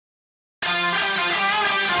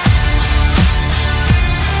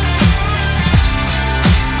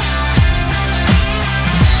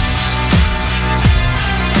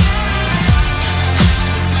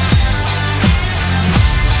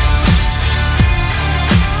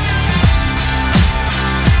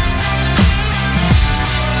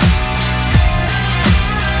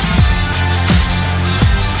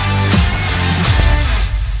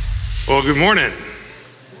Well, good morning.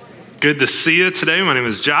 Good to see you today. My name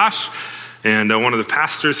is Josh, and one of the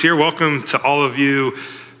pastors here. Welcome to all of you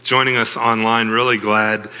joining us online. Really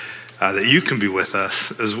glad that you can be with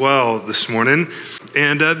us as well this morning.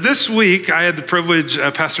 And this week, I had the privilege,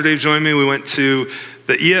 Pastor Dave joined me. We went to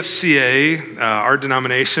the EFCA, our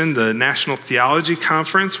denomination, the National Theology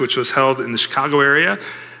Conference, which was held in the Chicago area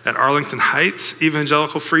at Arlington Heights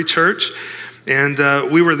Evangelical Free Church.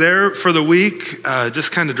 And we were there for the week,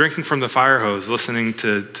 just kind of drinking from the fire hose, listening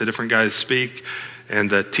to different guys speak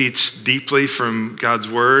and teach deeply from God's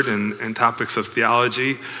word and topics of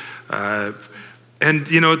theology. And,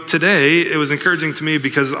 you know, today it was encouraging to me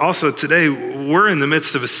because also today we're in the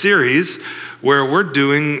midst of a series where we're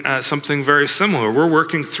doing something very similar. We're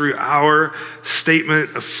working through our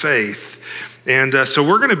statement of faith. And so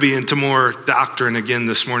we're going to be into more doctrine again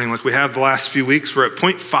this morning like we have the last few weeks. We're at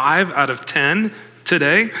 0.5 out of 10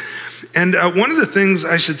 today. And one of the things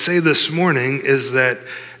I should say this morning is that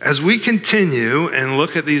as we continue and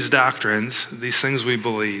look at these doctrines, these things we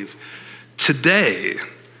believe, today,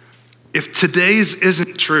 if today's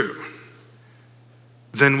isn't true,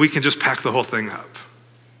 then we can just pack the whole thing up.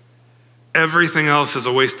 Everything else is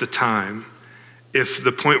a waste of time if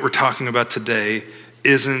the point we're talking about today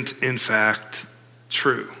isn't in fact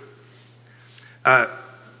true.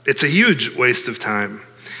 It's a huge waste of time.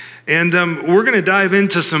 And we're going to dive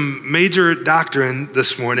into some major doctrine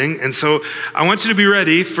this morning. And so I want you to be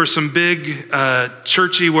ready for some big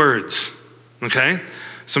churchy words, okay?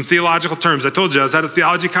 Some theological terms. I told you I was at a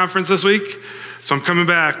theology conference this week, so I'm coming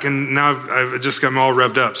back and now I've just got them all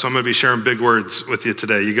revved up. So I'm going to be sharing big words with you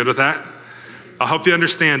today. You good with that? I'll help you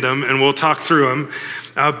understand them and we'll talk through them.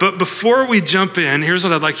 But before we jump in, here's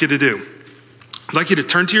what I'd like you to do. I'd like you to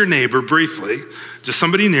turn to your neighbor briefly, just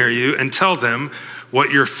somebody near you, and tell them what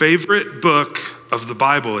your favorite book of the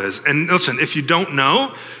Bible is. And listen, if you don't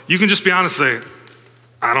know, you can just be honest and say,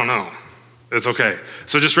 I don't know. It's okay.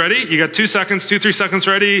 So just ready? You got 3 seconds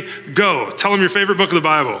ready, go. Tell them your favorite book of the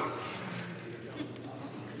Bible.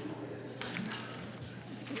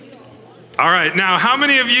 All right, now how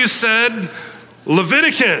many of you said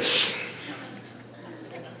Leviticus?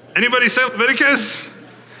 Anybody say Leviticus?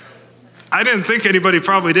 I didn't think anybody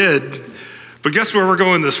probably did, but guess where we're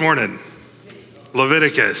going this morning?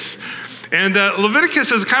 Leviticus. And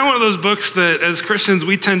Leviticus is kind of one of those books that as Christians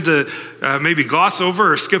we tend to maybe gloss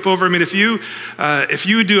over or skip over. I mean, if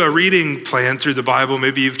you do a reading plan through the Bible,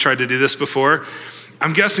 maybe you've tried to do this before.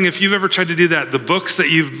 I'm guessing if you've ever tried to do that, the books that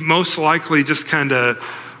you've most likely just kind of,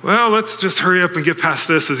 well, let's just hurry up and get past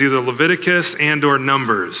this is either Leviticus and or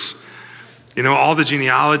Numbers. You know, all the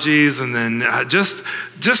genealogies and then just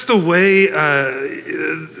the way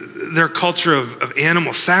their culture of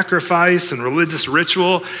animal sacrifice and religious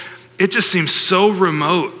ritual, it just seems so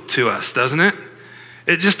remote to us, doesn't it?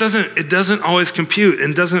 It doesn't always compute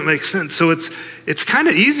and doesn't make sense. So it's kind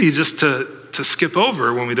of easy just to skip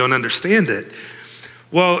over when we don't understand it.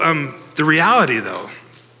 Well, the reality though,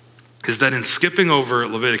 is that in skipping over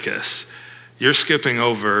Leviticus, you're skipping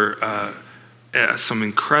over some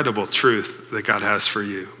incredible truth that God has for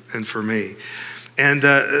you and for me. And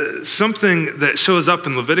something that shows up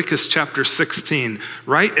in Leviticus chapter 16,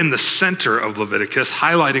 right in the center of Leviticus,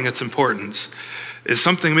 highlighting its importance, is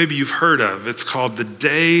something maybe you've heard of. It's called the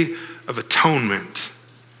Day of Atonement.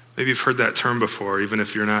 Maybe you've heard that term before, even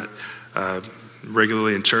if you're not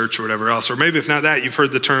regularly in church or whatever else. Or maybe if not that, you've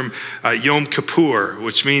heard the term Yom Kippur,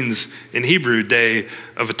 which means in Hebrew, Day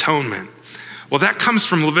of Atonement. Well, that comes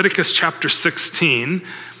from Leviticus chapter 16,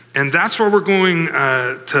 and that's where we're going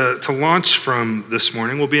to launch from this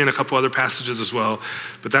morning. We'll be in a couple other passages as well,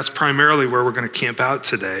 but that's primarily where we're going to camp out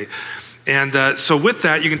today. And so with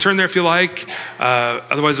that, you can turn there if you like.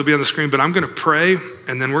 Otherwise, it'll be on the screen, but I'm going to pray,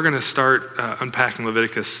 and then we're going to start unpacking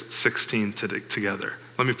Leviticus 16 together.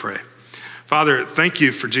 Let me pray. Father, thank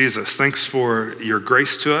you for Jesus. Thanks for your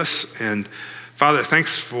grace to us. And Father,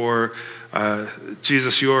 thanks for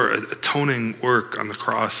Jesus, your atoning work on the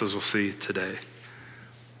cross, as we'll see today.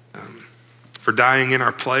 For dying in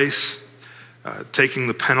our place, taking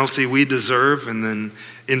the penalty we deserve, and then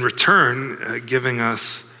in return, giving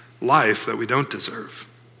us life that we don't deserve.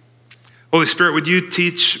 Holy Spirit, would you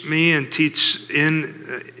teach me and teach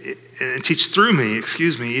through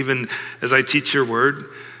me, even as I teach your word.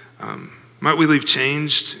 Might we leave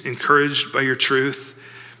changed, encouraged by your truth.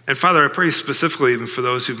 And Father, I pray specifically even for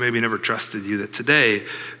those who've maybe never trusted you, that today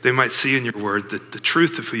they might see in your word the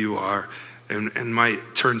truth of who you are and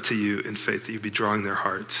might turn to you in faith, that you'd be drawing their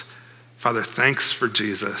hearts. Father, thanks for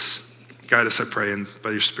Jesus. Guide us, I pray, and by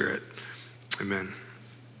your Spirit. Amen.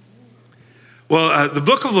 Well, the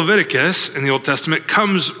book of Leviticus in the Old Testament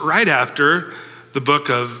comes right after the book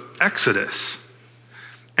of Exodus.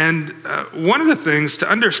 And one of the things to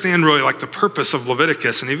understand really like the purpose of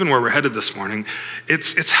Leviticus and even where we're headed this morning,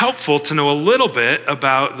 it's helpful to know a little bit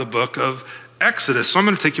about the book of Exodus. So I'm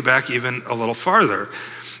going to take you back even a little farther.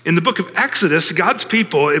 In the book of Exodus, God's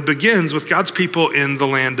people, it begins with God's people in the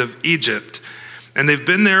land of Egypt. And they've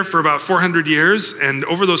been there for about 400 years. And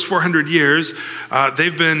over those 400 years,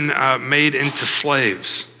 they've been made into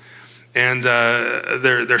slaves. And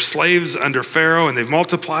they're slaves under Pharaoh, and they've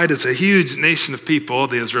multiplied. It's a huge nation of people,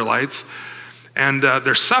 the Israelites. And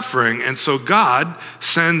they're suffering. And so God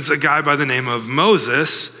sends a guy by the name of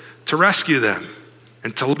Moses to rescue them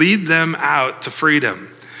and to lead them out to freedom.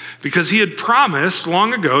 Because he had promised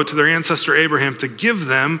long ago to their ancestor Abraham to give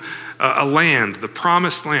them a land, the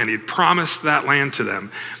promised land. He had promised that land to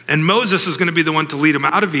them. And Moses is going to be the one to lead them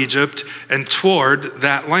out of Egypt and toward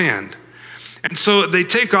that land. And so they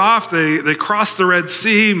take off, they cross the Red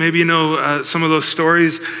Sea. Maybe you know some of those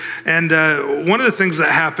stories. And one of the things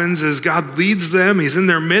that happens is God leads them. He's in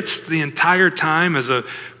their midst the entire time as a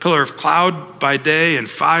pillar of cloud by day and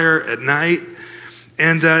fire at night.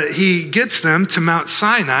 And he gets them to Mount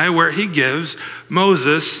Sinai, where he gives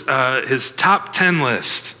Moses his top 10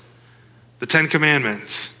 list, the 10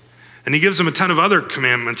 commandments. And he gives them a ton of other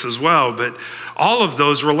commandments as well, but all of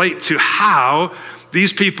those relate to how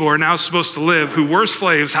these people are now supposed to live, who were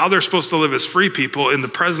slaves, how they're supposed to live as free people in the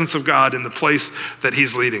presence of God in the place that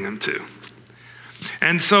he's leading them to.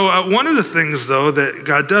 And so one of the things, though, that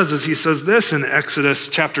God does is he says this in Exodus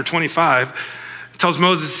chapter 25, tells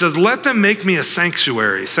Moses, he says, let them make me a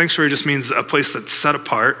sanctuary. Sanctuary just means a place that's set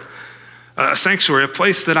apart. A sanctuary, a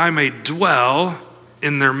place that I may dwell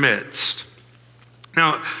in their midst.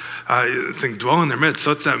 Now, I think dwell in their midst,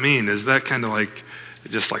 what's that mean? Is that kind of like,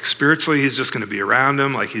 just like spiritually, he's just going to be around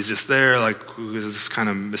them, like he's just there, like is this kind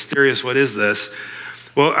of mysterious? What is this?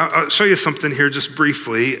 Well, I'll show you something here just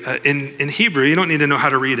briefly. In Hebrew, you don't need to know how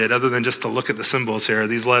to read it other than just to look at the symbols here,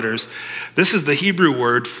 these letters. This is the Hebrew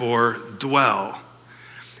word for dwell.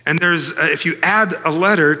 And there's, if you add a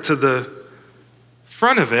letter to the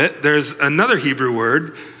front of it, there's another Hebrew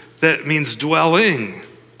word that means dwelling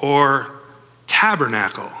or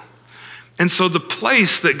tabernacle. And so the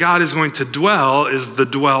place that God is going to dwell is the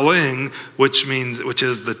dwelling, which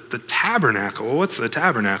is the tabernacle. Well, what's the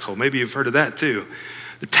tabernacle? Maybe you've heard of that too.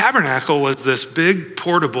 The tabernacle was this big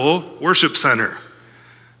portable worship center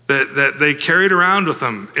that they carried around with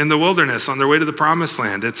them in the wilderness on their way to the promised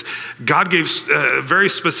land. God gave very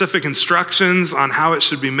specific instructions on how it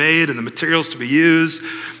should be made and the materials to be used.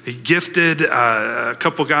 He gifted a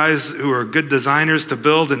couple guys who are good designers to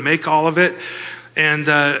build and make all of it. And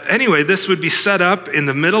anyway, this would be set up in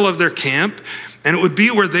the middle of their camp, and it would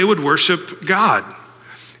be where they would worship God.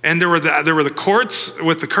 And there were the courts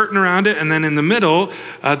with the curtain around it, and then in the middle,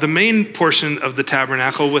 the main portion of the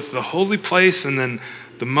tabernacle with the holy place, and then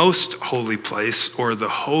the most holy place, or the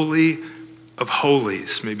Holy of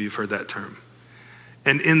Holies. Maybe you've heard that term.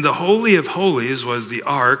 And in the Holy of Holies was the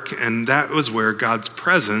ark, and that was where God's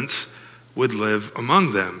presence would live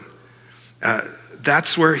among them.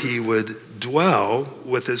 That's where he would dwell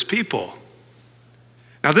with his people.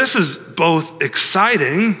 Now, this is both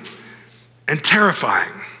exciting and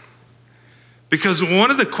terrifying, because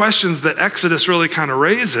one of the questions that Exodus really kind of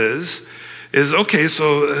raises is, okay,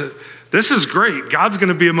 so this is great. God's going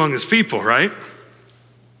to be among his people, right?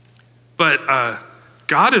 But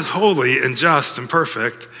God is holy and just and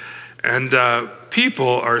perfect, and people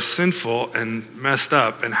are sinful and messed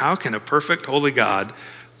up. And how can a perfect, holy God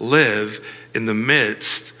live in the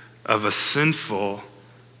midst of a sinful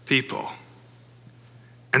people?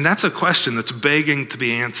 And that's a question that's begging to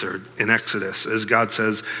be answered in Exodus, as God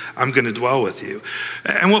says, I'm going to dwell with you.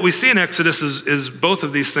 And what we see in Exodus is both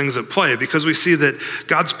of these things at play, because we see that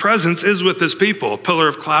God's presence is with his people, a pillar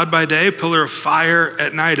of cloud by day, a pillar of fire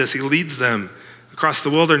at night as he leads them across the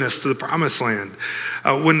wilderness to the promised land.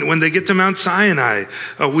 When they get to Mount Sinai,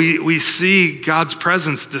 we see God's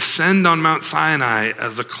presence descend on Mount Sinai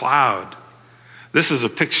as a cloud. This is a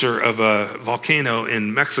picture of a volcano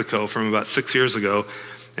in Mexico from about 6 years ago.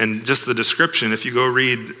 And just the description, if you go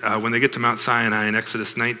read when they get to Mount Sinai in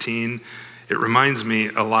Exodus 19, it reminds me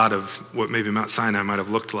a lot of what maybe Mount Sinai might have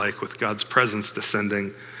looked like with God's presence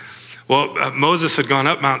descending. Well, Moses had gone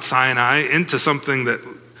up Mount Sinai into something that,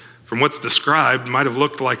 from what's described, might have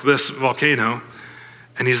looked like this volcano.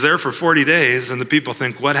 And he's there for 40 days, and the people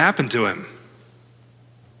think, what happened to him?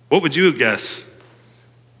 What would you guess?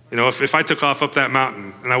 You know, if I took off up that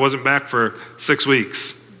mountain and I wasn't back for 6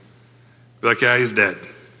 weeks, be like, yeah, he's dead.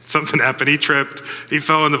 Something happened. He tripped. He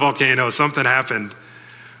fell in the volcano. Something happened.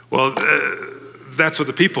 Well, that's what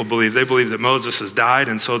the people believe. They believe that Moses has died,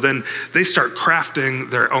 and so then they start crafting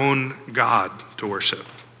their own God to worship.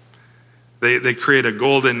 They create a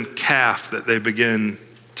golden calf that they begin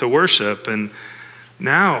to worship, and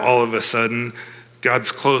now all of a sudden,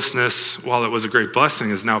 God's closeness, while it was a great blessing,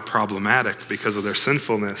 is now problematic because of their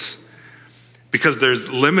sinfulness. Because there's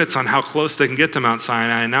limits on how close they can get to Mount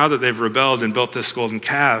Sinai, and now that they've rebelled and built this golden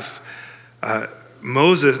calf,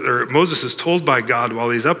 Moses is told by God while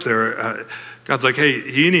he's up there, God's like, hey,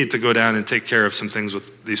 you need to go down and take care of some things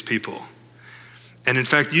with these people. And in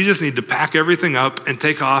fact, you just need to pack everything up and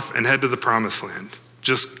take off and head to the promised land.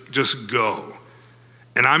 Just go.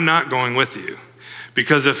 And I'm not going with you.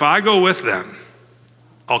 Because if I go with them,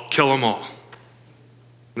 I'll kill them all.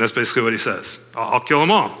 And that's basically what he says. I'll kill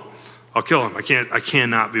them all. I'll kill them. I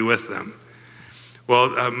cannot be with them.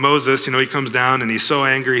 Well, Moses, he comes down and he's so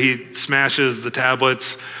angry, he smashes the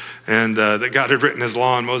tablets and that God had written his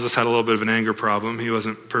law, and Moses had a little bit of an anger problem. He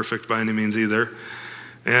wasn't perfect by any means either.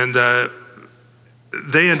 And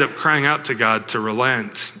they end up crying out to God to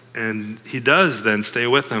relent, and he does then stay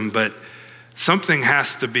with them, but something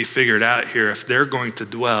has to be figured out here if they're going to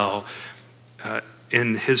dwell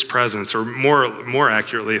in his presence, or more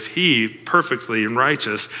accurately, if he, perfectly and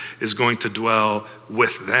righteous, is going to dwell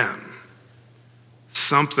with them.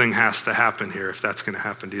 Something has to happen here if that's going to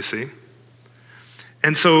happen, do you see?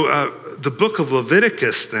 And so the book of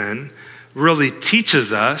Leviticus then really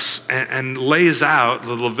teaches us and lays out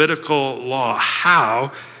the Levitical law,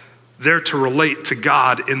 how they're to relate to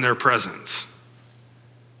God in their presence.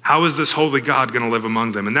 How is this holy God going to live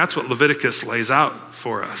among them? And that's what Leviticus lays out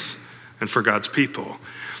for us and for God's people.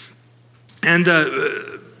 And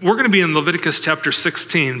we're going to be in Leviticus chapter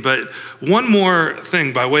 16, but one more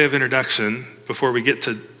thing by way of introduction before we get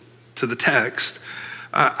to the text.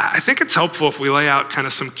 I think it's helpful if we lay out kind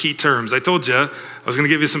of some key terms. I told you I was going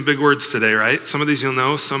to give you some big words today, right? Some of these you'll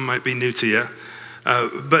know, some might be new to you.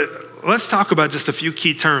 But let's talk about just a few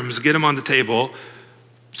key terms, get them on the table,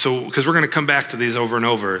 because we're going to come back to these over and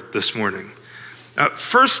over this morning.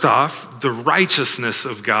 First off, the righteousness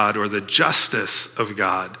of God, or the justice of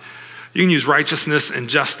God. You can use righteousness and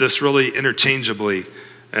justice really interchangeably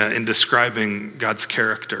in describing God's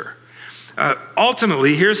character.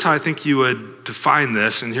 Ultimately, here's how I think you would define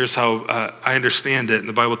this, and here's how I understand it, and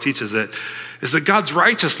the Bible teaches it, is that God's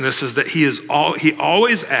righteousness is that he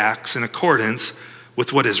always acts in accordance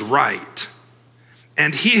with what is right.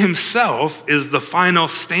 And he himself is the final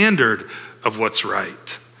standard of what's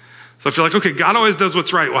right. So if you're like, okay, God always does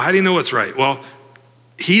what's right. Well, how do you know what's right? Well,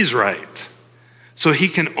 he's right. So he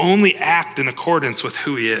can only act in accordance with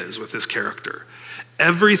who he is, with his character.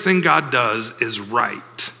 Everything God does is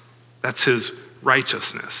right. That's his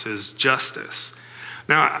righteousness, his justice.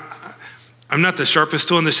 Now, I'm not the sharpest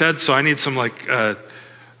tool in the shed, so I need some kind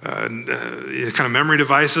of memory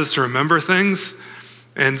devices to remember things.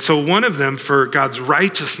 And so one of them for God's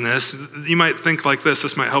righteousness, you might think like this.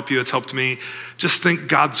 This might help you. It's helped me. Just think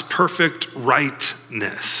God's perfect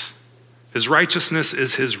rightness. His righteousness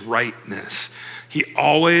is his rightness. He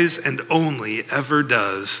always and only ever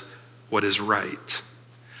does what is right.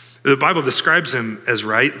 The Bible describes him as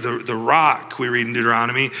right. The rock, we read in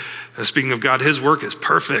Deuteronomy, speaking of God, his work is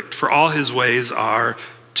perfect, for all his ways are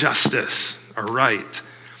justice, are right.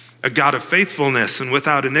 A God of faithfulness and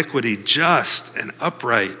without iniquity, just and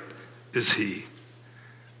upright is he.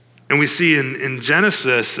 And we see in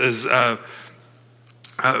Genesis, as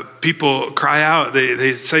people cry out,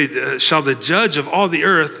 they say, shall the judge of all the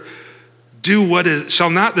earth shall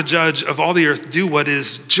not the judge of all the earth do what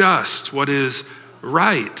is just, what is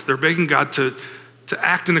right? They're begging God to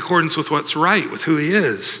act in accordance with what's right, with who he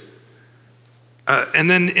is. And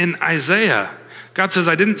then in Isaiah, God says,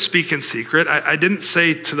 I didn't speak in secret. I didn't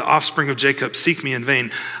say to the offspring of Jacob, seek me in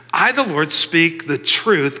vain. I, the Lord, speak the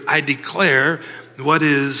truth. I declare what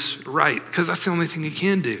is right, because that's the only thing he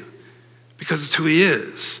can do, because it's who he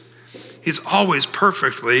is. He's always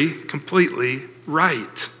perfectly, completely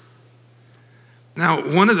right. Now,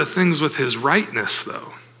 one of the things with his rightness,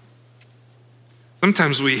 though,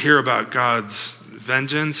 sometimes we hear about God's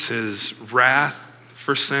vengeance, his wrath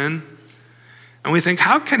for sin, and we think,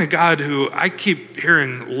 how can a God who I keep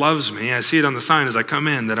hearing loves me, I see it on the sign as I come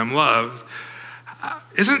in that I'm loved,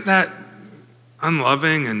 isn't that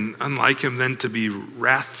unloving and unlike him then to be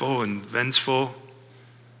wrathful and vengeful?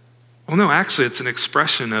 Well, no, actually it's an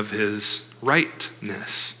expression of his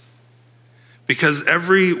rightness, because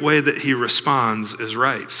every way that he responds is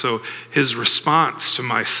right. So his response to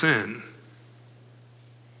my sin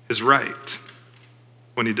is right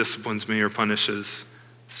when he disciplines me or punishes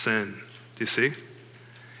sin. Do you see?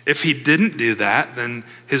 If he didn't do that, then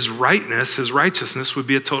his rightness, his righteousness would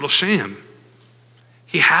be a total sham.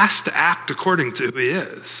 he has to act according to who he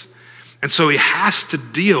is. And so he has to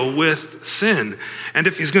deal with sin. And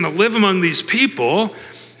if he's going to live among these people,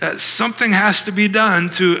 something has to be done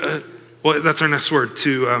to, that's our next word,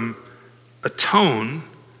 to atone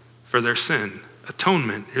for their sin.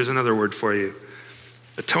 Atonement. Here's another word for you.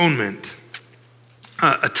 Atonement.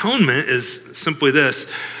 Atonement is simply this,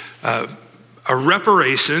 a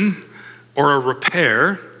reparation or a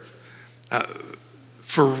repair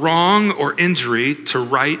for wrong or injury to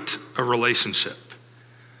right a relationship.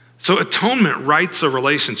 So atonement rights a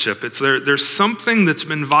relationship. It's there's something that's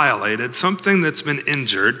been violated, something that's been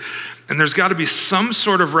injured, and there's got to be some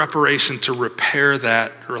sort of reparation to repair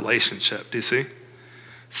that relationship. Do you see?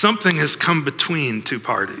 Something has come between two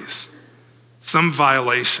parties, some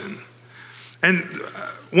violation. And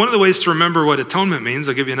one of the ways to remember what atonement means,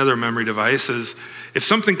 I'll give you another memory device, is if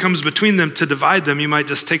something comes between them to divide them, you might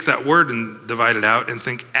just take that word and divide it out and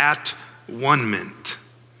think at one-ment.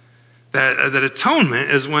 That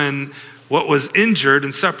atonement is when what was injured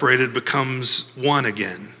and separated becomes one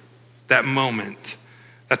again, that moment.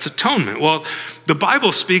 That's atonement. Well, the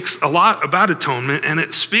Bible speaks a lot about atonement, and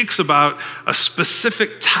it speaks about a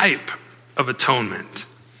specific type of atonement.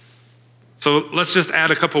 So let's just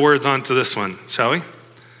add a couple words onto this one, shall we?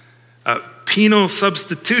 Penal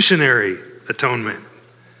substitutionary atonement.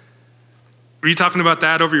 Were you talking about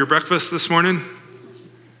that over your breakfast this morning?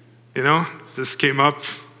 You know, this came up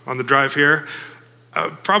on the drive here.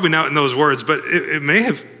 Probably not in those words, but it may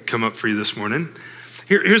have come up for you this morning.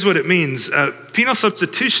 Here's what it means. Penal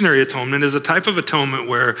substitutionary atonement is a type of atonement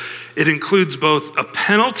where it includes both a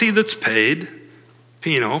penalty that's paid,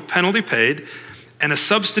 penal, penalty paid, and a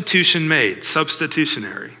substitution made,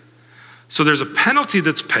 substitutionary. So there's a penalty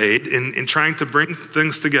that's paid in trying to bring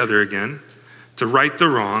things together again, to right the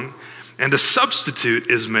wrong, and a substitute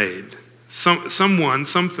is made.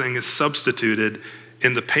 Something is substituted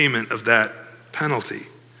in the payment of that penalty.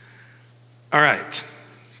 All right,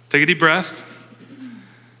 take a deep breath.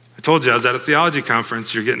 I told you I was at a theology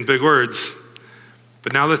conference. You're getting big words.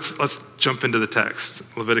 But now let's jump into the text,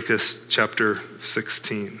 Leviticus chapter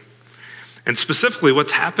 16. And specifically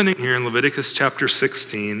what's happening here in Leviticus chapter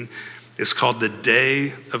 16 is called the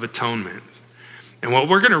Day of Atonement. And what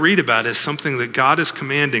we're going to read about is something that God is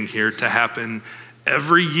commanding here to happen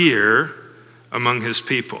every year among his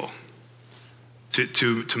people.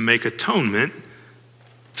 To make atonement,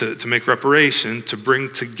 to make reparation, to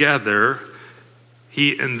bring together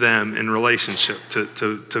he and them in relationship,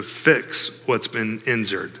 to fix what's been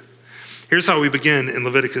injured. Here's how we begin in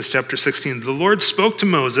Leviticus chapter 16. The Lord spoke to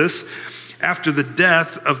Moses after the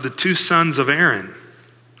death of the two sons of Aaron,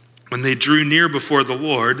 when they drew near before the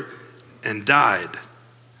Lord and died.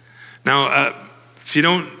 Now, if you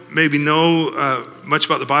don't maybe know much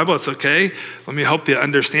about the Bible, it's okay. Let me help you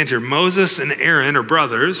understand here. Moses and Aaron are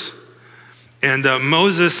brothers. And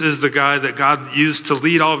Moses is the guy that God used to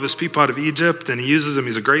lead all of his people out of Egypt, and he uses him.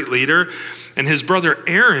 He's a great leader. And his brother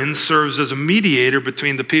Aaron serves as a mediator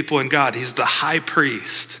between the people and God. He's the high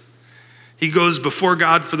priest. He goes before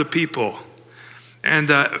God for the people.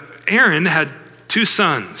 And Aaron had two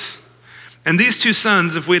sons. And these two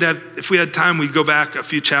sons, if we had time, we'd go back a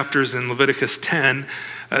few chapters in Leviticus 10.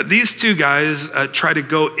 These two guys try to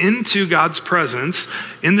go into God's presence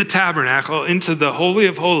in the tabernacle, into the Holy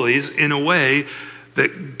of Holies, in a way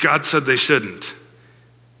that God said they shouldn't.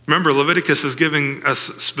 Remember, Leviticus is giving us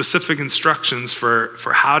specific instructions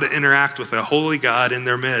for how to interact with a holy God in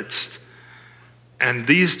their midst. And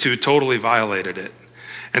these two totally violated it.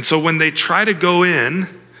 And so when they try to go in,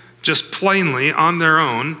 just plainly on their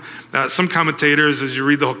own, some commentators, as you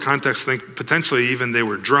read the whole context, think potentially even they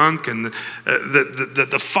were drunk, and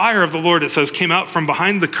the fire of the Lord, it says, came out from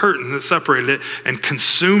behind the curtain that separated it and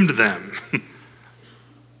consumed them. And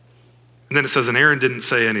then it says, and Aaron didn't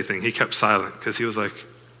say anything. He kept silent because he was like,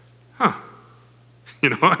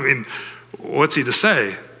 what's he to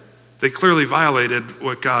say? They clearly violated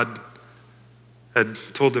what God had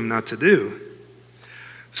told them not to do.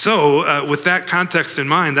 So with that context in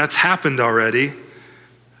mind, that's happened already.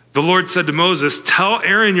 The Lord said to Moses, tell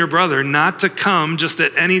Aaron your brother not to come just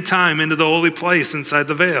at any time into the holy place inside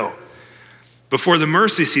the veil, before the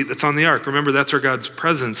mercy seat that's on the ark. Remember, that's where God's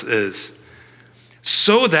presence is.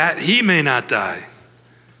 So that he may not die.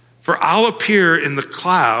 For I'll appear in the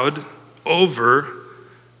cloud over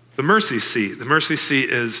the mercy seat. The mercy seat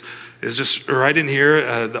is just right in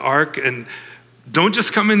here, the ark. And don't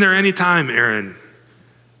just come in there anytime, Aaron,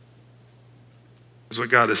 is what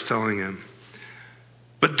God is telling him.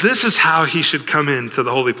 But this is how he should come into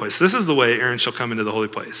the holy place. This is the way Aaron shall come into the holy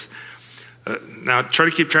place. Now, try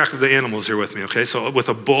to keep track of the animals here with me, okay? So with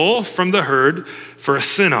a bull from the herd for a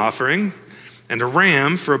sin offering, and a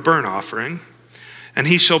ram for a burnt offering. And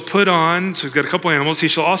he shall put on, so he's got a couple animals, he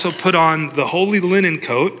shall also put on the holy linen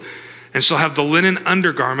coat, and shall have the linen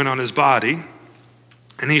undergarment on his body,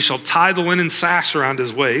 and he shall tie the linen sash around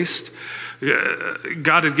his waist.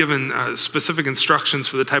 God had given specific instructions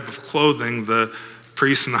for the type of clothing the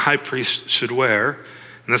priest and the high priest should wear.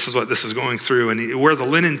 And this is what this is going through. And he wear the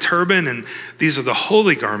linen turban, and these are the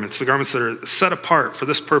holy garments, the garments that are set apart for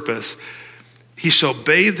this purpose. He shall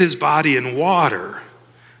bathe his body in water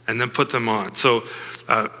and then put them on. So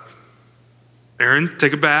Aaron,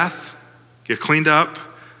 take a bath, get cleaned up,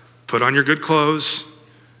 put on your good clothes,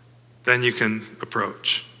 then you can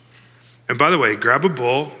approach. And by the way, grab a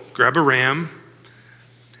bull, grab a ram,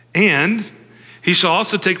 and he shall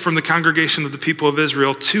also take from the congregation of the people of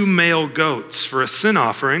Israel 2 male goats for a sin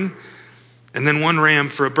offering, and then 1 ram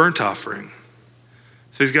for a burnt offering.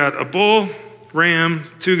 So he's got a bull, ram,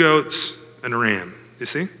 2 goats, and a ram. You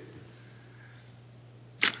see?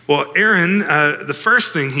 Well, Aaron, the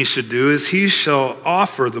first thing he should do is he shall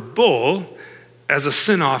offer the bull as a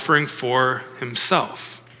sin offering for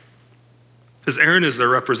himself. Because Aaron is their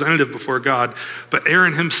representative before God, but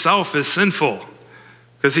Aaron himself is sinful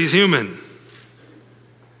because he's human.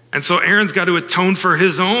 And so Aaron's got to atone for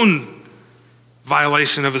his own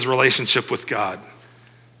violation of his relationship with God.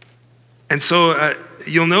 And so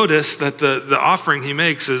you'll notice that the offering he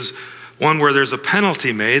makes is one where there's a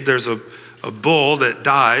penalty made. There's a bull that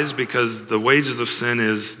dies because the wages of sin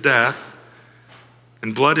is death,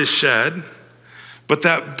 and blood is shed. But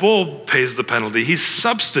that bull pays the penalty. He's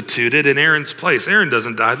substituted in Aaron's place. Aaron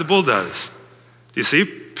doesn't die, the bull does. Do you see?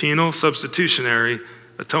 Penal substitutionary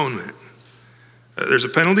atonement. There's a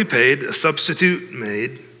penalty paid, a substitute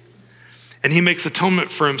made, and he makes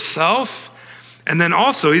atonement for himself, and then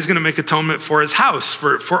also he's going to make atonement for his house,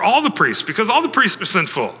 for all the priests, because all the priests are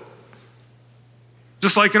sinful.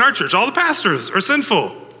 Just like in our church, all the pastors are sinful.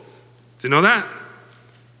 Do you know that?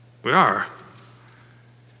 We are.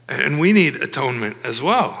 And we need atonement as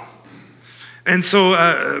well. And so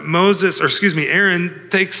Aaron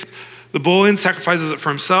takes the bull in, sacrifices it for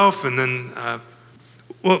himself, and then,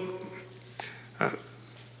 a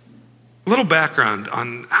little background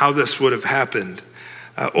on how this would have happened.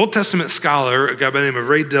 Old Testament scholar, a guy by the name of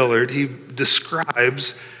Ray Dillard, he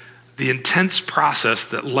describes the intense process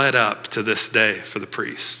that led up to this day for the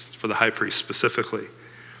priest, for the high priest specifically.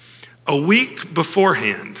 A week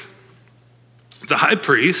beforehand, the high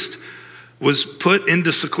priest was put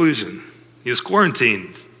into seclusion. He was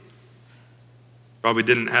quarantined. Probably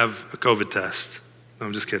didn't have a COVID test. No,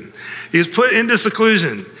 I'm just kidding. He was put into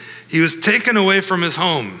seclusion. He was taken away from his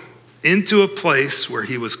home into a place where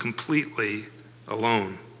he was completely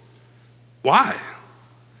alone. Why?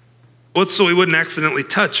 Well, it's so he wouldn't accidentally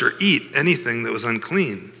touch or eat anything that was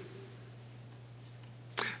unclean.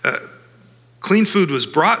 Clean food was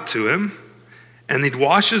brought to him, and he'd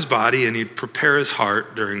wash his body and he'd prepare his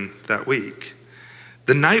heart during that week.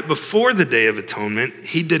 The night before the Day of Atonement,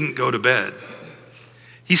 he didn't go to bed.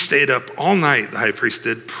 He stayed up all night, the high priest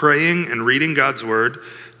did, praying and reading God's word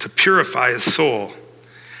to purify his soul.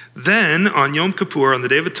 Then, on Yom Kippur, on the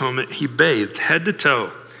Day of Atonement, he bathed head to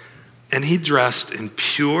toe, and he dressed in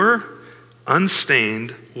pure,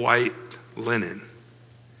 unstained white linen.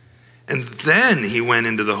 And then he went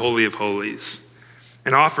into the Holy of Holies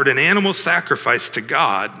and offered an animal sacrifice to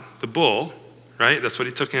God, the bull, right? That's what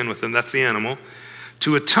he took in with him, that's the animal,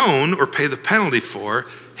 to atone or pay the penalty for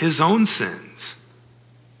his own sins.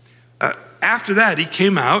 After that, he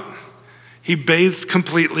came out, he bathed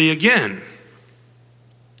completely again.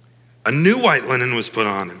 A new white linen was put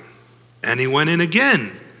on him, and he went in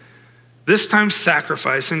again, this time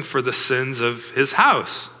sacrificing for the sins of his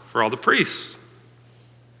house, for all the priests.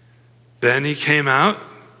 Then he came out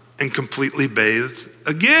and completely bathed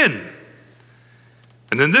again.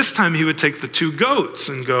 And then this time he would take the 2 goats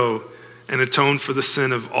and go and atone for the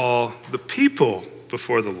sin of all the people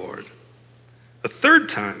before the Lord. A third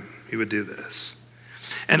time he would do this.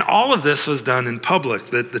 And all of this was done in public.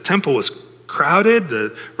 The temple was crowded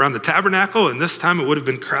around the tabernacle, and this time it would have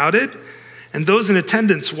been crowded. And those in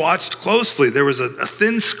attendance watched closely. There was a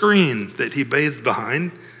thin screen that he bathed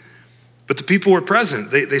behind, but the people were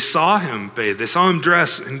present. They saw him bathe. They saw him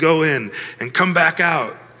dress and go in and come back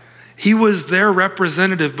out. He was their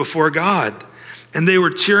representative before God, and they were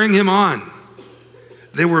cheering him on.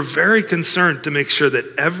 They were very concerned to make sure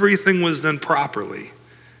that everything was done properly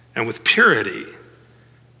and with purity,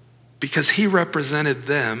 because he represented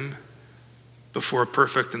them before a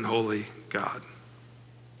perfect and holy God.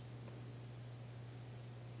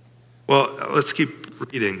 Well, let's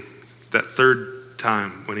keep reading that third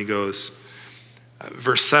time when he goes.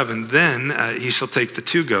 Verse 7, then he shall take the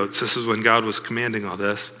 2 goats. This is when God was commanding all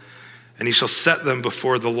this. And he shall set them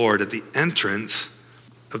before the Lord at the entrance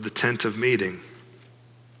of the tent of meeting.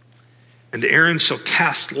 And Aaron shall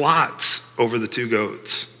cast lots over the 2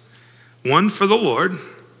 goats, one for the Lord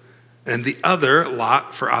and the other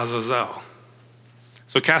lot for Azazel.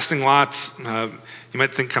 So casting lots, you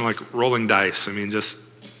might think kind of like rolling dice. I mean, just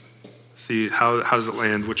see how does it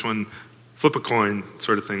land, which one, flip a coin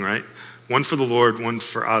sort of thing, right? One for the Lord, one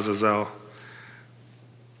for Azazel.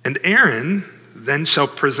 And Aaron then shall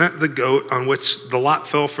present the goat on which the lot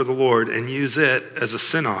fell for the Lord and use it as a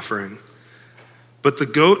sin offering. But the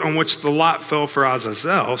goat on which the lot fell for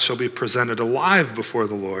Azazel shall be presented alive before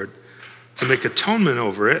the Lord to make atonement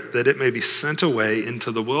over it, that it may be sent away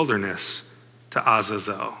into the wilderness to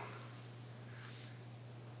Azazel.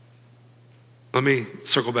 Let me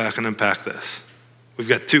circle back and unpack this. We've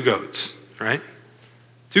got 2 goats, right?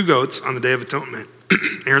 2 goats on the Day of Atonement.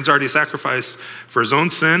 Aaron's already sacrificed for his own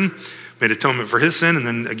sin, made atonement for his sin, and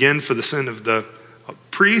then again for the sin of the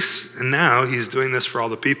priests, and now he's doing this for all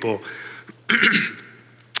the people.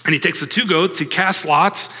 And he takes the 2 goats, he casts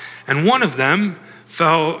lots, and one of them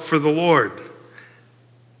fell for the Lord.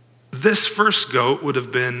 This first goat would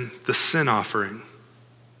have been the sin offering.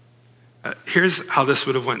 Here's how this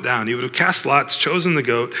would have went down. He would have cast lots, chosen the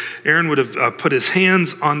goat. Aaron would have put his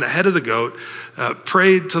hands on the head of the goat,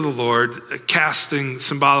 prayed to the Lord, casting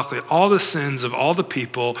symbolically all the sins of all the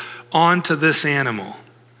people onto this animal.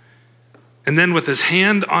 And then with his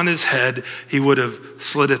hand on his head, he would have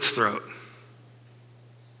slit its throat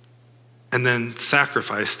and then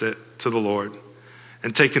sacrificed it to the Lord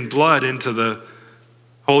and taken blood into the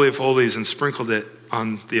Holy of Holies and sprinkled it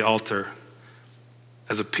on the altar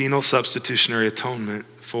as a penal substitutionary atonement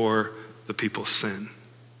for the people's sin.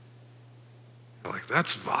 You're like,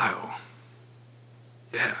 that's vile.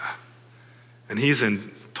 Yeah. And he's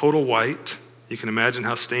in total white. You can imagine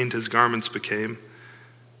how stained his garments became.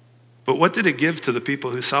 But what did it give to the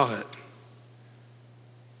people who saw it?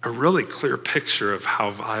 A really clear picture of how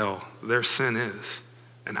vile their sin is.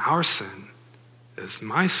 And our sin is,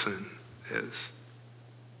 my sin is.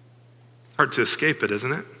 It's hard to escape it,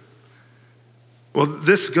 isn't it? Well,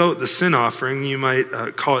 this goat, the sin offering, you might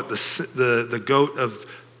call it the goat of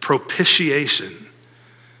propitiation.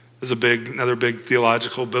 Is another big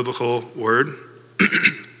theological, biblical word.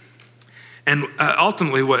 And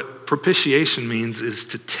ultimately what propitiation means is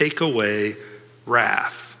to take away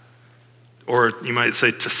wrath. Or you might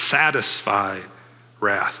say to satisfy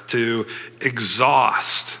wrath, to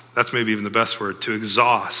exhaust. That's maybe even the best word, to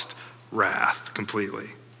exhaust wrath completely.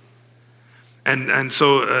 And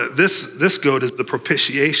so this goat is the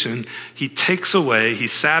propitiation. He takes away, he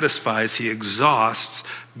satisfies, he exhausts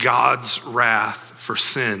God's wrath for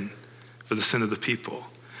sin, for the sin of the people.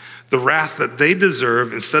 The wrath that they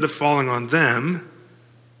deserve, instead of falling on them,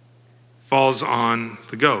 falls on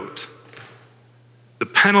the goat. The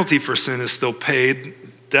penalty for sin is still paid.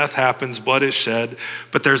 Death happens, blood is shed,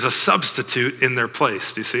 but there's a substitute in their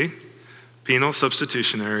place. Do you see? Penal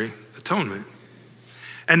substitutionary atonement.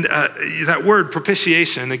 And that word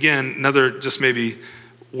propitiation, again, another just maybe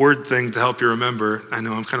word thing to help you remember. I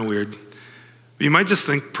know I'm kind of weird. You might just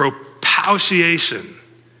think propitiation.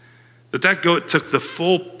 That goat took the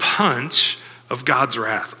full punch of God's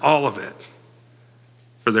wrath, all of it,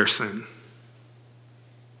 for their sin.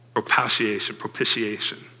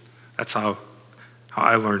 Propitiation. That's how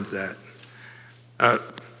I learned that.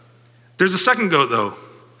 There's a second goat, though.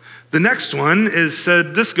 The next one is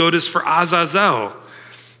said, this goat is for Azazel.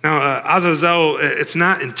 Now, Azazel, it's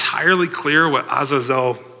not entirely clear what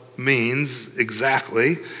Azazel means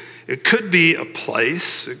exactly. It could be a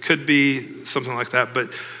place. It could be something like that.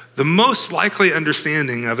 But the most likely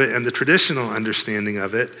understanding of it and the traditional understanding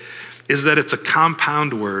of it is that it's a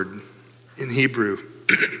compound word in Hebrew,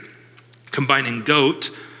 combining goat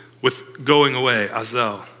with going away,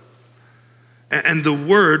 azel. And the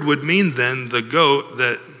word would mean then the goat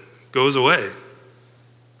that goes away.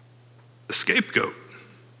 The scapegoat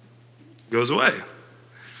goes away.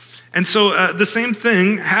 And so the same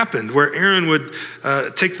thing happened where Aaron would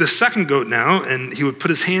take the second goat now and he would put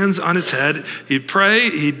his hands on its head. He'd pray.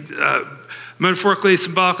 He'd metaphorically,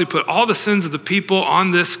 symbolically put all the sins of the people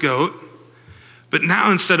on this goat. But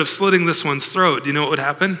now instead of slitting this one's throat, do you know what would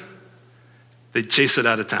happen? They'd chase it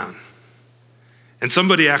out of town. And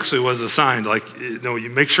somebody actually was assigned, you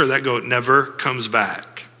make sure that goat never comes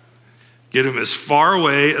back. Get him as far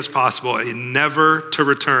away as possible and never to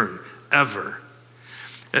return, ever.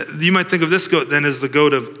 You might think of this goat then as the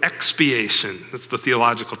goat of expiation. That's the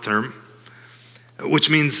theological term, which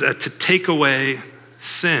means to take away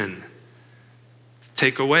sin.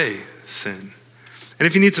 Take away sin. And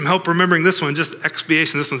if you need some help remembering this one, just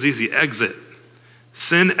expiation. This one's easy. Exit.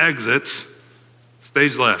 Sin exits,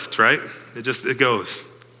 stage left, right? It goes.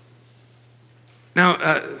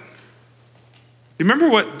 Now, you remember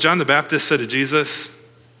what John the Baptist said to Jesus?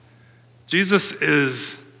 Jesus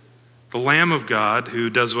is the Lamb of God who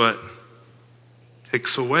does what?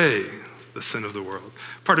 Takes away the sin of the world.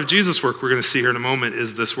 Part of Jesus' work we're going to see here in a moment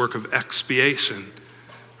is this work of expiation,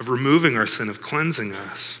 of removing our sin, of cleansing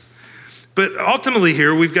us. But ultimately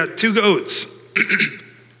here, we've got two goats.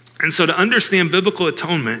 And so to understand biblical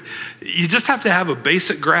atonement, you just have to have a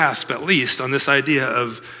basic grasp, at least, on this idea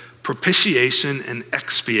of propitiation and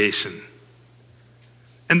expiation.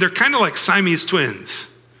 And they're kind of like Siamese twins.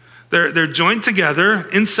 They're joined together,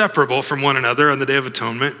 inseparable from one another on the Day of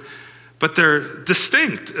Atonement, but they're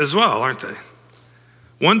distinct as well, aren't they?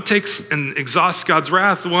 One takes and exhausts God's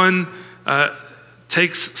wrath, one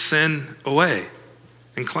takes sin away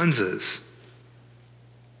and cleanses.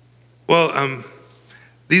 Well,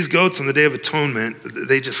 these goats on the Day of Atonement,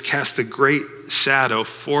 they just cast a great shadow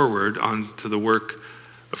forward onto the work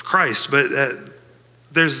of Christ. But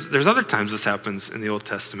there's other times this happens in the Old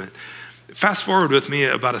Testament. Fast forward with me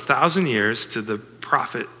about 1,000 years to the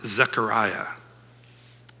prophet Zechariah.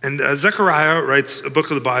 And Zechariah writes a book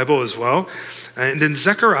of the Bible as well. And in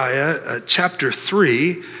Zechariah chapter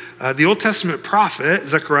 3, the Old Testament prophet,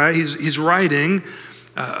 Zechariah, he's writing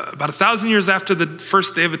about 1,000 years after the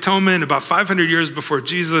first Day of Atonement, about 500 years before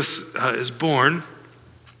Jesus is born.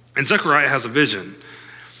 And Zechariah has a vision.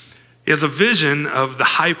 He has a vision of the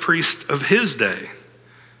high priest of his day,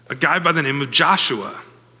 a guy by the name of Joshua.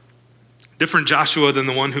 Different Joshua than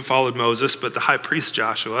the one who followed Moses, but the high priest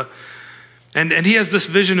Joshua. And he has this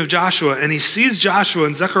vision of Joshua, and he sees Joshua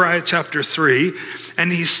in Zechariah chapter 3,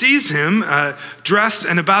 and he sees him dressed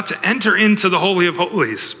and about to enter into the Holy of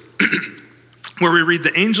Holies, where we read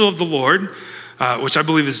the angel of the Lord, which I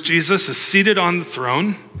believe is Jesus, is seated on the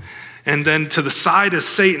throne, and then to the side is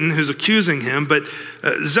Satan, who's accusing him. But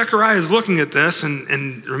Zechariah is looking at this,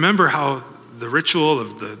 and remember how the ritual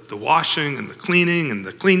of the washing and the cleaning and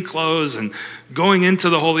the clean clothes and going into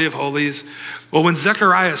the Holy of Holies. Well, when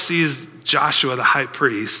Zechariah sees Joshua, the high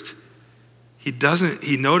priest, he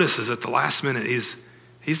notices at the last minute,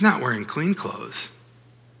 he's not wearing clean clothes.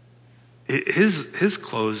 His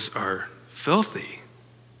clothes are filthy.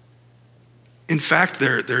 In fact,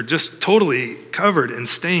 they're just totally covered and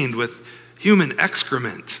stained with human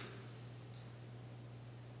excrement.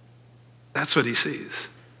 That's what he sees.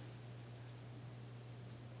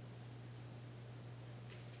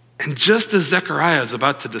 And just as Zechariah is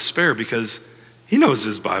about to despair, because he knows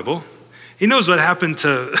his Bible, he knows what happened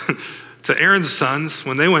to Aaron's sons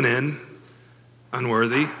when they went in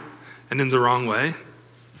unworthy and in the wrong way.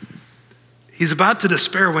 He's about to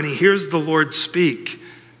despair when he hears the Lord speak.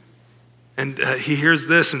 And he hears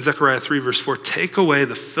this in Zechariah 3 verse 4, "Take away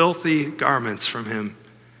the filthy garments from him."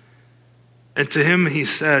 And to him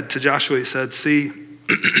to Joshua he said, "See,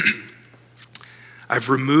 I've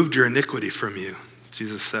removed your iniquity from you,"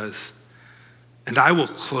 Jesus says, "and I will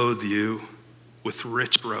clothe you with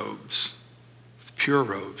rich robes, with pure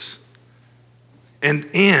robes." And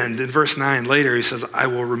in verse 9 later, he says, "I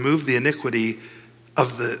will remove the iniquity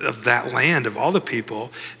of that land, of all the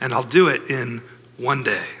people, and I'll do it in one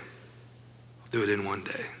day." I'll do it in one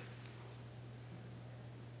day.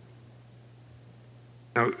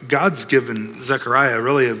 Now, God's given Zechariah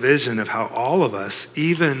really a vision of how all of us,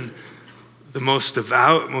 even the most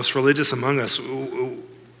devout, most religious among us,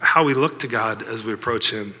 how we look to God as we approach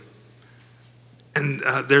him. And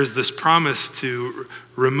there's this promise to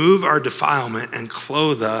remove our defilement and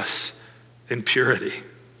clothe us in purity.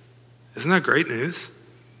 Isn't that great news?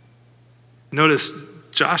 Notice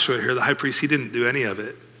Joshua here, the high priest, he didn't do any of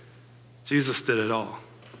it. Jesus did it all.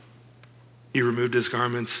 He removed his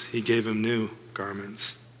garments. He gave him new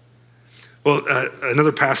garments. Well,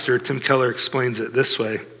 another pastor, Tim Keller, explains it this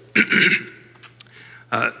way,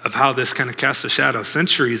 of how this kind of casts a shadow.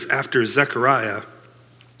 Centuries after Zechariah,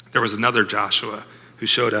 there was another Joshua who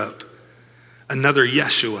showed up. Another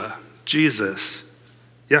Yeshua, Jesus,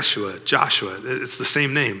 Yeshua, Joshua. It's the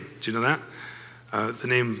same name. Do you know that? The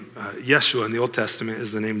name Yeshua in the Old Testament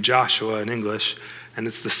is the name Joshua in English, and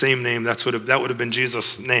it's the same name. That would have been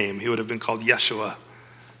Jesus' name. He would have been called Yeshua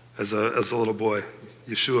as a little boy,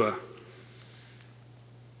 Yeshua.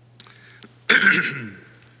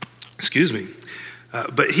 Excuse me.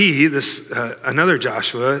 But another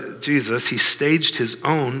Joshua, Jesus, he staged his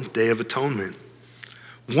own Day of Atonement.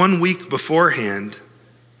 1 week beforehand,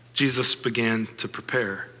 Jesus began to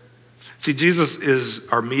prepare. See, Jesus is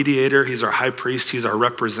our mediator. He's our high priest. He's our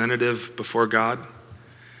representative before God.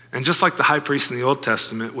 And just like the high priest in the Old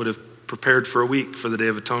Testament would have prepared for a week for the Day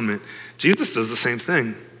of Atonement. Jesus does the same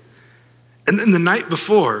thing. And then the night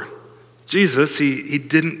before, Jesus, he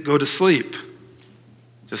didn't go to sleep,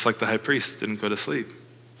 just like the high priest didn't go to sleep.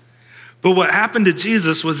 But what happened to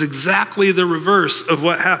Jesus was exactly the reverse of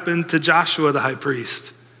what happened to Joshua, the high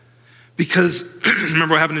priest. Because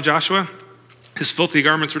remember what happened to Joshua? His filthy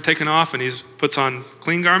garments were taken off and he puts on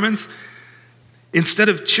clean garments. Instead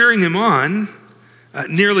of cheering him on,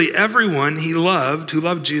 nearly everyone he loved, who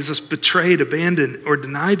loved Jesus, betrayed, abandoned, or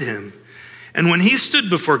denied him. And when he stood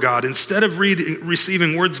before God, instead of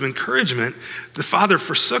receiving words of encouragement, the Father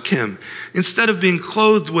forsook him. Instead of being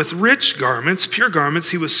clothed with rich garments, pure garments,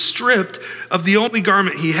 he was stripped of the only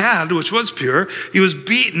garment he had, which was pure. He was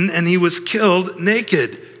beaten and he was killed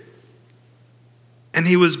naked. And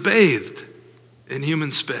he was bathed in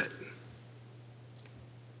human spit.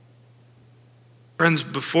 Friends,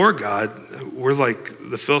 before God, we're like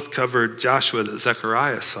the filth-covered Joshua that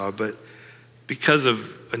Zechariah saw, but because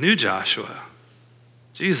of a new Joshua,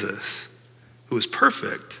 Jesus, who is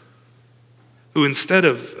perfect, who instead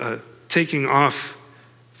of taking off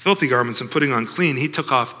filthy garments and putting on clean, he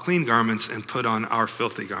took off clean garments and put on our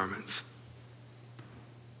filthy garments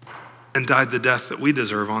and died the death that we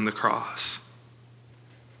deserve on the cross,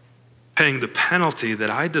 paying the penalty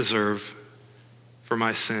that I deserve for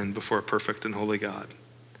my sin before a perfect and holy God,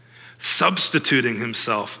 substituting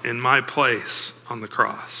himself in my place on the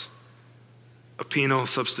cross. A penal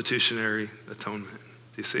substitutionary atonement.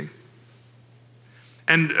 Do you see?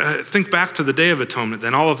 And think back to the Day of Atonement.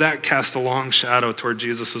 Then all of that cast a long shadow toward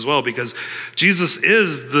Jesus as well, because Jesus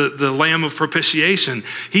is the Lamb of propitiation.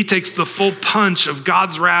 He takes the full punch of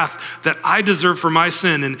God's wrath that I deserve for my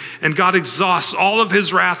sin, and God exhausts all of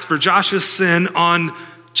his wrath for Josh's sin on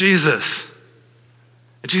Jesus.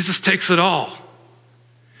 And Jesus takes it all.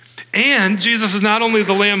 And Jesus is not only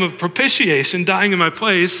the Lamb of propitiation, dying in my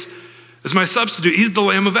place, as my substitute, he's the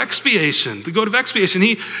Lamb of expiation, the goat of expiation.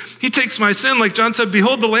 He takes my sin, like John said,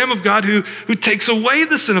 behold the Lamb of God who takes away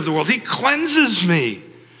the sin of the world. He cleanses me,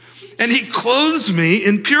 and he clothes me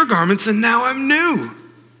in pure garments, and now I'm new.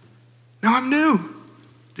 Now I'm new.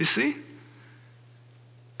 Do you see?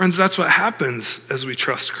 Friends, that's what happens as we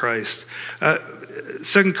trust Christ.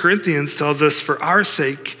 2 Corinthians tells us, for our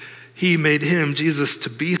sake, he made him, Jesus,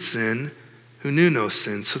 to be sin, who knew no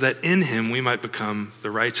sin, so that in him we might become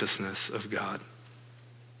the righteousness of God.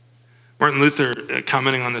 Martin Luther,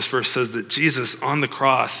 commenting on this verse, says that Jesus on the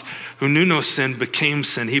cross, who knew no sin, became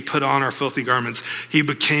sin. He put on our filthy garments. He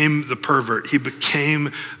became the pervert. He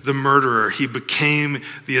became the murderer. He became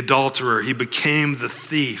the adulterer. He became the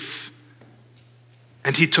thief.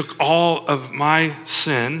 And he took all of my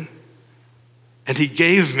sin, and he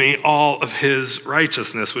gave me all of his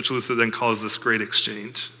righteousness, which Luther then calls this great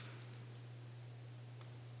exchange.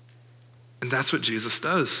 And that's what Jesus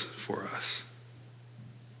does for us.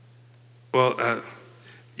 Well,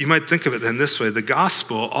 you might think of it then this way. The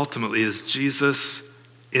gospel ultimately is Jesus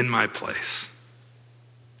in my place.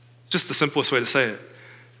 It's just the simplest way to say it.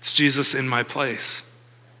 It's Jesus in my place.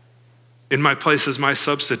 In my place is my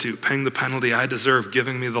substitute, paying the penalty I deserve,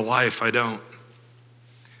 giving me the life I don't.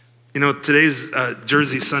 You know, today's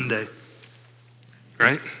Jersey Sunday,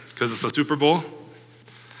 right? Because it's the Super Bowl.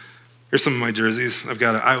 Here's some of my jerseys. I've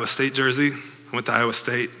got an Iowa State jersey. I went to Iowa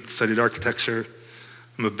State, studied architecture.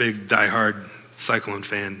 I'm a big, diehard Cyclone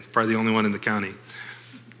fan, probably the only one in the county.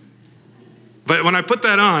 But when I put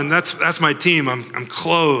that on, that's my team. I'm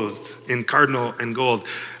clothed in cardinal and gold.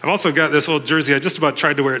 I've also got this old jersey. I just about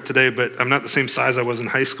tried to wear it today, but I'm not the same size I was in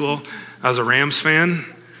high school. I was a Rams fan.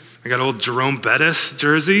 I got old Jerome Bettis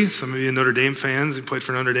jersey. Some of you Notre Dame fans who played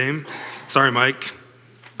for Notre Dame. Sorry, Mike,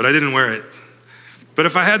 but I didn't wear it. But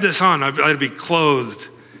if I had this on, I'd be clothed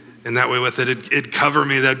in that way with it. It'd cover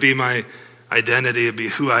me. That'd be my identity. It'd be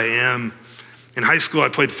who I am. In high school, I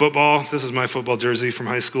played football. This is my football jersey from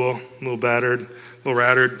high school. A little battered, a little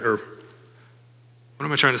rattered, or what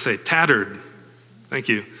am I trying to say? Tattered. Thank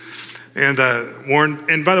you. And worn.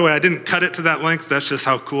 And by the way, I didn't cut it to that length. That's just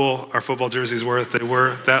how cool our football jerseys were. They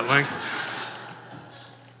were that length.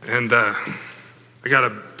 And I got a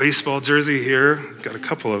baseball jersey here. Got a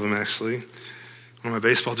couple of them, actually. One of my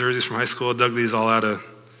baseball jerseys from high school. I dug these all out of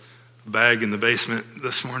a bag in the basement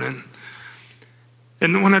this morning.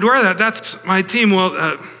 And when I'd wear that, that's my team.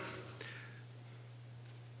 Well,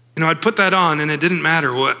 I'd put that on, and it didn't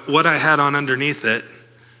matter what I had on underneath it.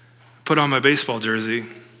 Put on my baseball jersey,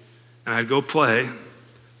 and I'd go play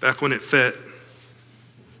back when it fit.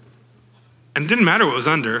 And it didn't matter what was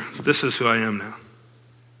under. This is who I am now.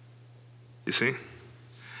 You see?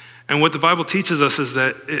 And what the Bible teaches us is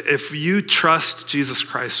that if you trust Jesus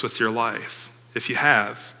Christ with your life, if you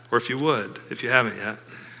have, or if you would, if you haven't yet,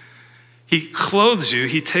 He clothes you.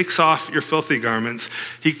 He takes off your filthy garments.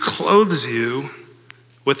 He clothes you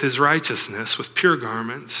with his righteousness, with pure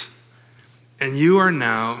garments. And you are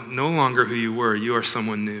now no longer who you were. You are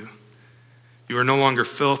someone new. You are no longer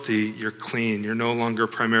filthy. You're clean. You're no longer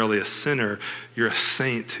primarily a sinner. You're a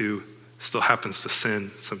saint who still happens to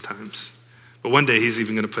sin sometimes. But one day he's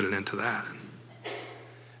even going to put an end to that.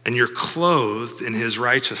 And you're clothed in his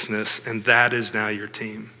righteousness, and that is now your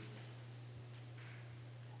team.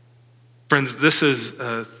 Friends, this is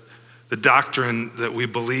the doctrine that we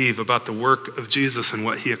believe about the work of Jesus and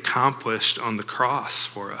what he accomplished on the cross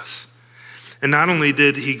for us. And not only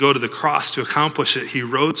did he go to the cross to accomplish it, he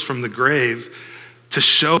rose from the grave to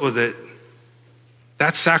show that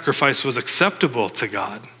that sacrifice was acceptable to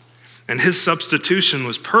God. And his substitution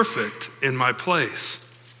was perfect in my place.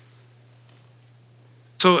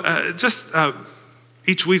 So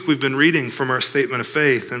each week we've been reading from our statement of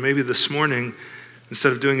faith, and maybe this morning,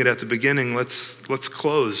 instead of doing it at the beginning, let's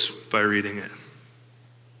close by reading it.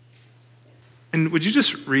 And would you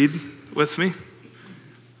just read with me?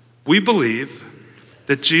 We believe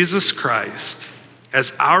that Jesus Christ,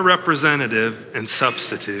 as our representative and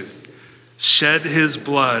substitute, shed his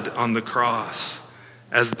blood on the cross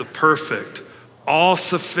as the perfect,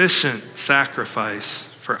 all-sufficient sacrifice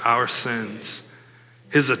for our sins.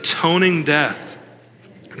 His atoning death,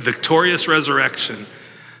 victorious resurrection,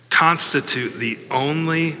 constitute the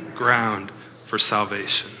only ground for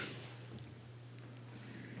salvation.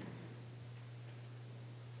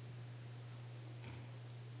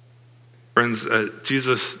 Friends,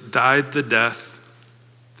 Jesus died the death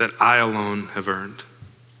that I alone have earned.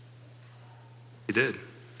 He did.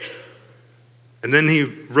 And then he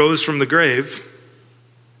rose from the grave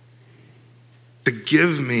to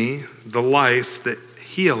give me the life that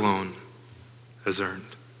he alone has earned.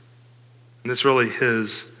 And it's really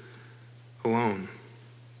his alone.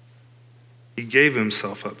 He gave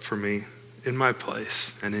himself up for me in my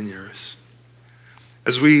place and in yours.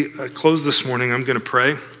 As we close this morning, I'm going to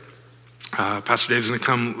pray. Pastor Dave's going to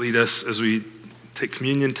come lead us as we take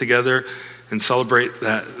communion together and celebrate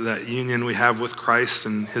that union we have with Christ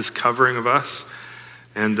and his covering of us.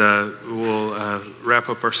 And we'll wrap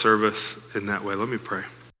up our service in that way. Let me pray.